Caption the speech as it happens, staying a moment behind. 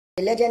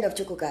The legend of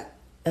Chukwuka.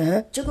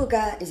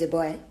 Chukwuka is a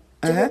boy.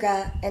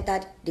 Chukwuka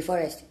entered the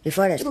forest. The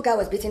forest. Chukwuka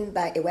was bitten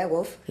by a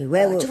werewolf. A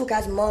werewolf.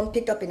 Chukwuka's mom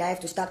picked up a knife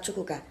to stab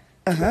Chukwuka.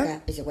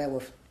 Chukwuka is a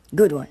werewolf.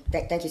 Good one.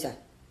 Thank you, sir.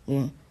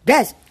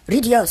 Guys,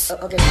 read yours.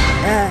 Okay.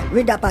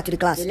 Read that part to the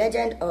class. The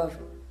legend of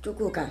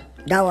Chukwuka.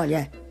 That one,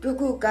 yeah.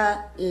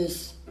 Chukwuka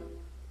is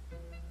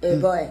a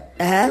boy.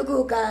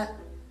 Chukwuka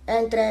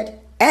entered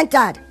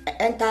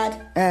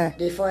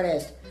the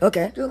forest.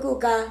 Okay.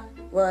 Chukwuka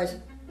was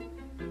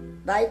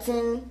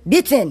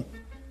beaten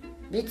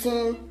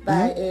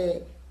by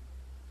a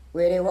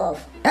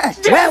werewolf.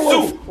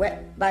 Werewolf.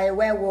 By a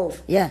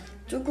werewolf. Yeah.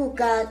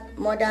 Chukwuka's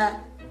mother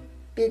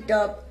picked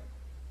up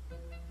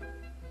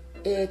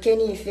a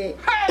knife.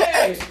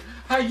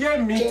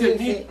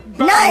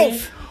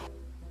 Knife.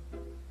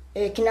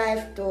 A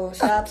knife to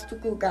stab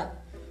Chukwuka.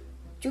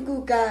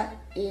 Chukwuka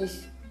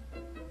is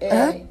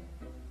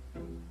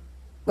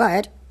Go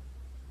ahead.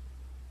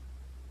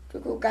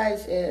 Chukwuka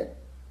is a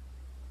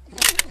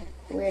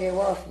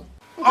werewolf.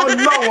 Oh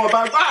no,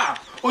 Baba!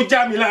 Oh,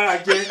 Jamila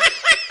again.